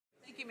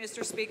you,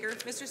 Mr. Speaker.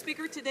 Mr.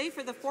 Speaker, today,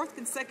 for the 4th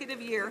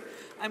consecutive year,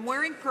 I'm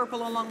wearing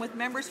purple along with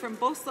members from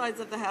both sides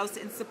of the House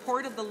in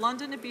support of the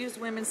London Abused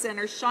Women's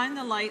Centre's Shine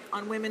the Light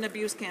on Women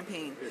Abuse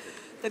campaign.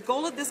 The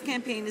goal of this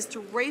campaign is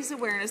to raise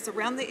awareness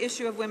around the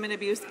issue of women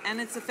abuse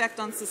and its effect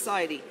on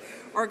society.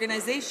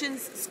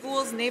 Organizations,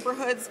 schools,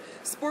 neighbourhoods,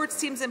 sports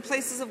teams and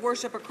places of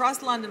worship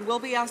across London will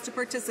be asked to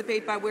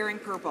participate by wearing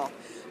purple.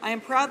 I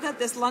am proud that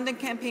this London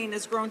campaign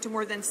has grown to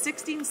more than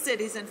 16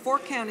 cities and 4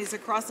 counties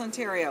across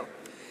Ontario.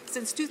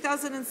 Since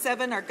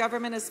 2007, our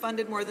government has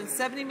funded more than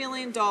 $70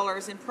 million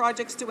in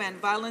projects to end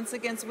violence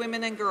against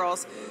women and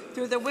girls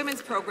through the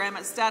Women's Program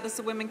at Status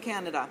of Women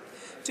Canada.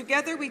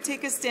 Together, we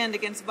take a stand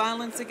against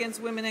violence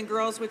against women and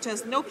girls, which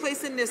has no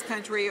place in this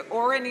country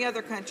or any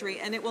other country,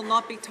 and it will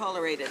not be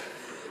tolerated.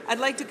 I'd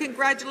like to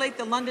congratulate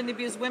the London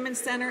Abused Women's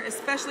Centre,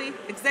 especially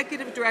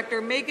Executive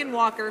Director Megan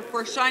Walker,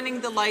 for shining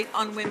the light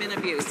on women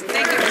abuse.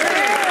 Thank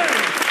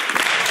you.